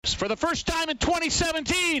for the first time in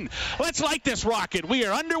 2017. Let's light this rocket. We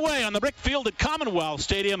are underway on the brick field at Commonwealth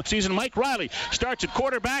Stadium. Season Mike Riley starts at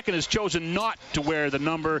quarterback and has chosen not to wear the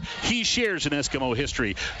number he shares in Eskimo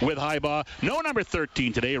history with Highbaugh. No number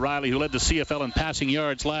 13 today. Riley, who led the CFL in passing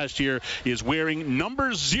yards last year, is wearing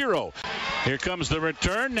number 0. Here comes the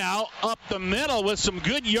return now up the middle with some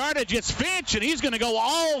good yardage. It's Finch, and he's going to go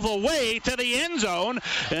all the way to the end zone,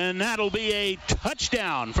 and that'll be a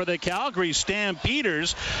touchdown for the Calgary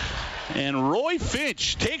Stampeders. And Roy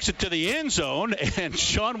Finch takes it to the end zone, and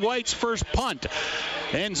Sean White's first punt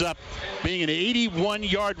ends up being an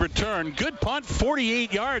 81-yard return. Good punt,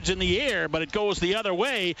 48 yards in the air, but it goes the other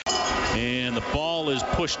way. And the ball is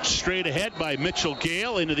pushed straight ahead by Mitchell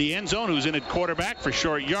Gale into the end zone, who's in at quarterback for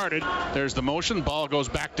short yardage. There's the motion. Ball goes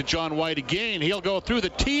back to John White again. He'll go through the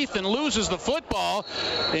teeth and loses the football.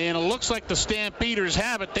 And it looks like the Stampeders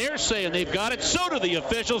have it. They're saying they've got it. So do the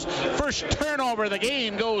officials. First turnover of the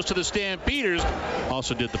game goes to the Stampeders.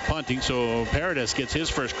 Also did the punting, so Paradis gets his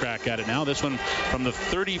first crack at it now. This one from the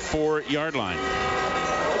 34-yard line.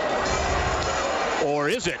 Or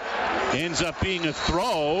is it? Ends up being a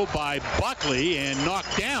throw by Buckley and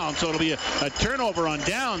knocked down, so it'll be a turnover on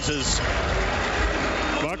downs as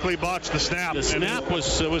Buckley botched the snap. The snap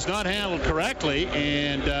was not handled correctly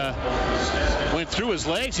and went through his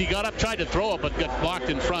legs. He got up, tried to throw it, but got blocked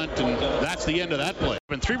in front, and that's the end of that play.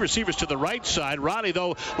 And 3 receivers to the right side. Riley,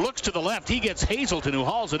 though, looks to the left. He gets Hazelton, who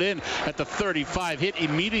hauls it in at the 35, hit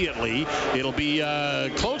immediately. It'll be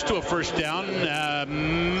close to a first down,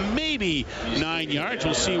 maybe 9 yards.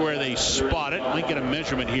 We'll see where they spot it. Might get a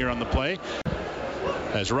measurement here on the play.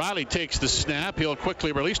 As Riley takes the snap, he'll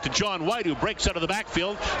quickly release to John White, who breaks out of the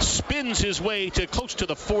backfield, spins his way to close to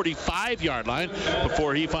the 45-yard line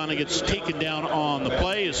before he finally gets taken down on the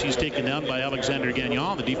play, as he's taken down by Alexander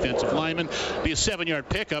Gagnon, the defensive lineman. Be a 7-yard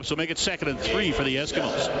pickup, so make it 2nd and 3 for the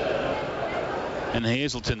Eskimos. And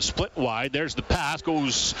Hazelton split wide. There's the pass.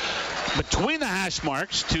 Goes between the hash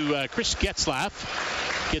marks to Chris Getzlaff.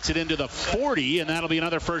 Gets it into the 40, and that'll be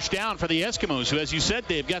another first down for the Eskimos, who, as you said,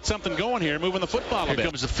 they've got something going here, moving the football a bit. Here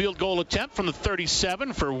comes the field goal attempt from the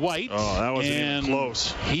 37 for White. Oh, that wasn't even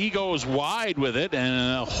close. He goes wide with it,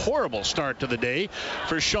 and a horrible start to the day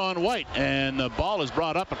for Sean White. And the ball is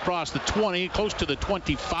brought up across the 20, close to the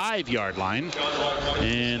 25-yard line.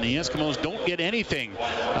 And the Eskimos don't get anything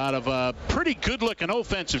out of a pretty good-looking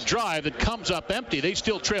offensive drive that comes up empty. They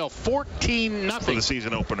still trail 14-0. For the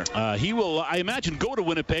season opener. He will, I imagine, go to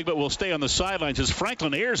Winnipeg, but will stay on the sidelines as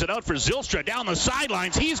Franklin airs it out for Zylstra down the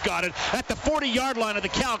sidelines. He's got it at the 40-yard line of the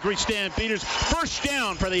Calgary Stampeders. First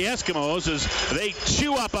down for the Eskimos as they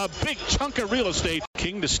chew up a big chunk of real estate.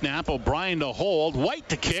 King to snap, O'Brien to hold, White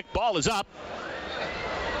to kick. Ball is up.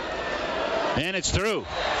 And it's through.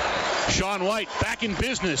 Sean White back in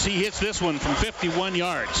business. He hits this one from 51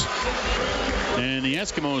 yards. And the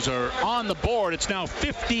Eskimos are on the board. It's now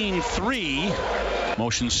 15-3.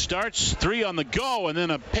 Motion starts, 3 on the go, and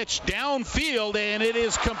then a pitch downfield, and it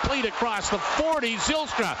is complete across the 40.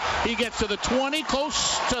 Zylstra, he gets to the 20,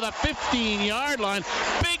 close to the 15-yard line.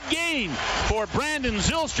 Big gain for Brandon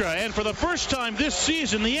Zylstra, and for the first time this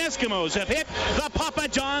season, the Eskimos have hit the Papa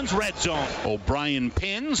John's red zone. O'Brien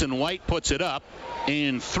pins, and White puts it up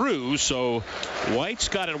and through, so White's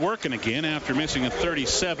got it working again after missing a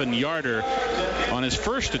 37-yarder on his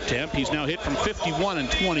first attempt. He's now hit from 51 and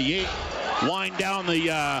 28. Wind down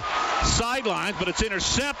the sidelines, but it's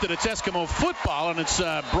intercepted. It's Eskimo football, and it's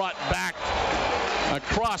brought back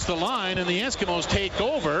across the line, and the Eskimos take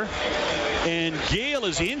over. And Gale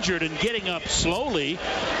is injured and getting up slowly,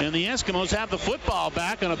 and the Eskimos have the football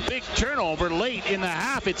back on a big turnover late in the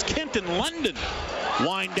half. It's Kenton London.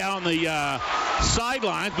 Wind down the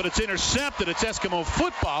sidelines, but it's intercepted. It's Eskimo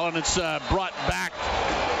football, and it's brought back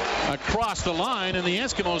across the line, and the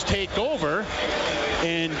Eskimos take over.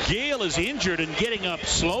 And Gale is injured and getting up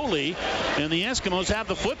slowly, and the Eskimos have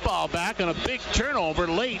the football back on a big turnover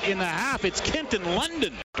late in the half. It's Kenton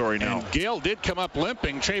London. And Gale did come up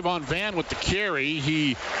limping. Trayvon Van with the carry.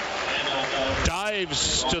 He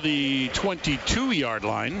dives to the 22-yard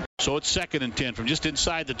line. So it's 2nd and 10 from just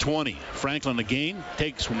inside the 20. Franklin again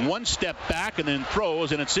takes one step back and then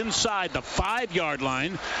throws, and it's inside the 5-yard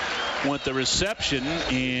line with the reception,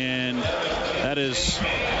 and that is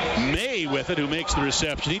May with it, who makes the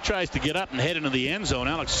reception. He tries to get up and head into the end zone.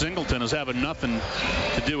 Alex Singleton is having nothing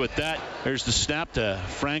to do with that. There's the snap to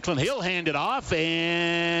Franklin. He'll hand it off,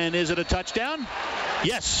 and is it a touchdown?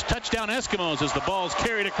 Yes, touchdown Eskimos as the ball's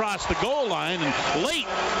carried across the goal line. And late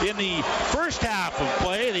in the first half of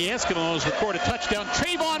play, the Eskimos record a touchdown.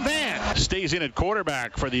 Trayvon Van stays in at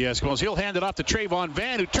quarterback for the Eskimos. He'll hand it off to Trayvon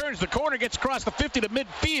Van, who turns the corner, gets across the 50 to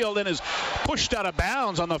midfield, and is pushed out of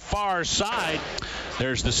bounds on the far side.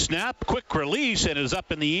 There's the snap, quick release, and it is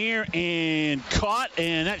up in the air and caught,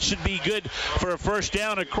 and that should be good for a first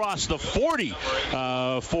down across the 40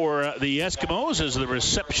 for the Eskimos as the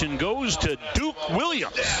reception goes to Duke Williams.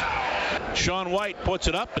 Sean White puts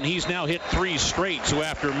it up, and he's now hit 3 straight. So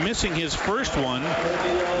after missing his first one,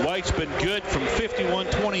 White's been good from 51,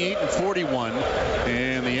 28, and 41.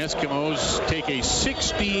 And the Eskimos take a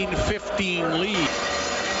 16-15 lead.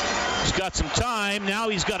 He's got some time. Now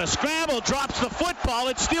he's got a scramble, drops the football.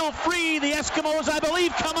 It's still free. The Eskimos, I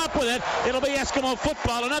believe, come up with it. It'll be Eskimo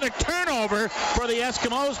football. Another turnover for the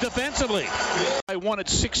Eskimos defensively. I won at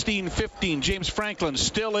 16-15. James Franklin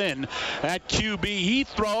still in at QB. He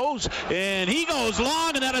throws, and he goes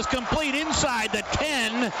long, and that is complete inside the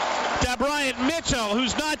 10 to Bryant Mitchell,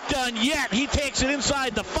 who's not done yet. He takes it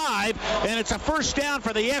inside the 5, and it's a first down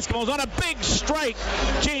for the Eskimos on a big strike.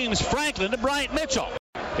 James Franklin to Bryant Mitchell.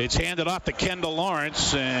 It's handed off to Kendall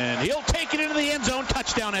Lawrence, and he'll take it into the end zone.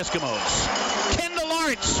 Touchdown, Eskimos. Kendall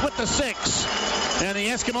Lawrence with the 6, and the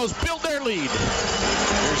Eskimos build their lead.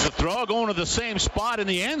 There's the throw going to the same spot in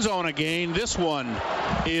the end zone again. This one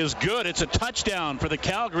is good. It's a touchdown for the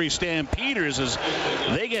Calgary Stampeders as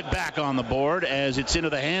they get back on the board as it's into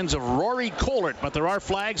the hands of Rory Collert, but there are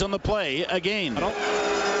flags on the play again.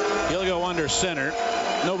 He'll go under center.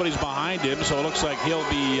 Nobody's behind him, so it looks like he'll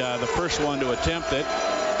be the first one to attempt it.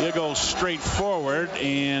 He'll go straight forward,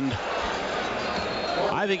 and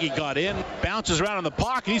I think he got in. Bounces around in the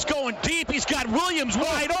pocket. He's going deep. He's got Williams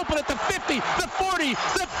wide open at the 50, the 40,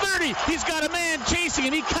 the 30. He's got a man chasing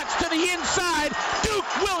him. He cuts to the inside.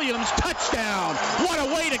 Duke Williams, touchdown. What a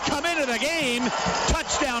way to come into the game.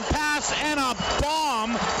 Touchdown pass and a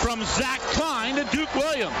bomb from Zach Klein to Duke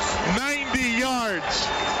Williams. 90 yards.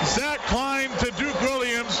 Zach Klein to Duke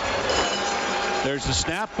Williams. There's the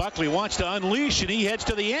snap. Buckley wants to unleash, and he heads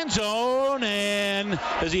to the end zone. And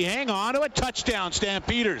does he hang on to a touchdown,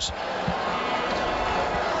 Stampeders?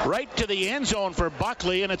 Right to the end zone for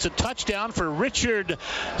Buckley, and it's a touchdown for Richard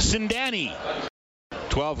Sindani.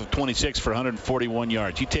 12 of 26 for 141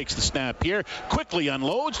 yards. He takes the snap here, quickly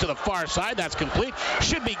unloads to the far side. That's complete.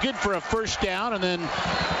 Should be good for a first down, and then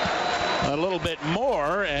a little bit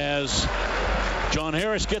more as John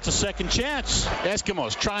Harris gets a second chance.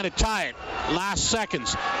 Eskimos trying to tie it. Last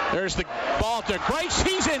seconds. There's the ball to Grice.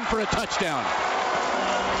 He's in for a touchdown.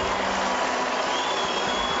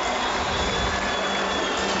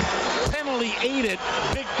 Penalty aided.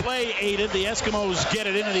 Big play aided. The Eskimos get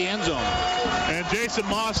it into the end zone. And Jason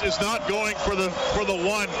Moss is not going for the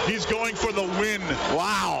one. He's going for the win.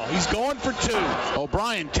 Wow. He's going for 2.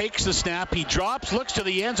 O'Brien takes the snap. He drops, looks to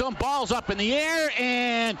the end zone. Ball's up in the air,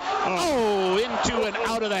 and into and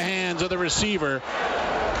out of the hands of the receiver.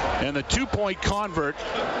 And the 2-point convert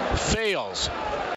fails.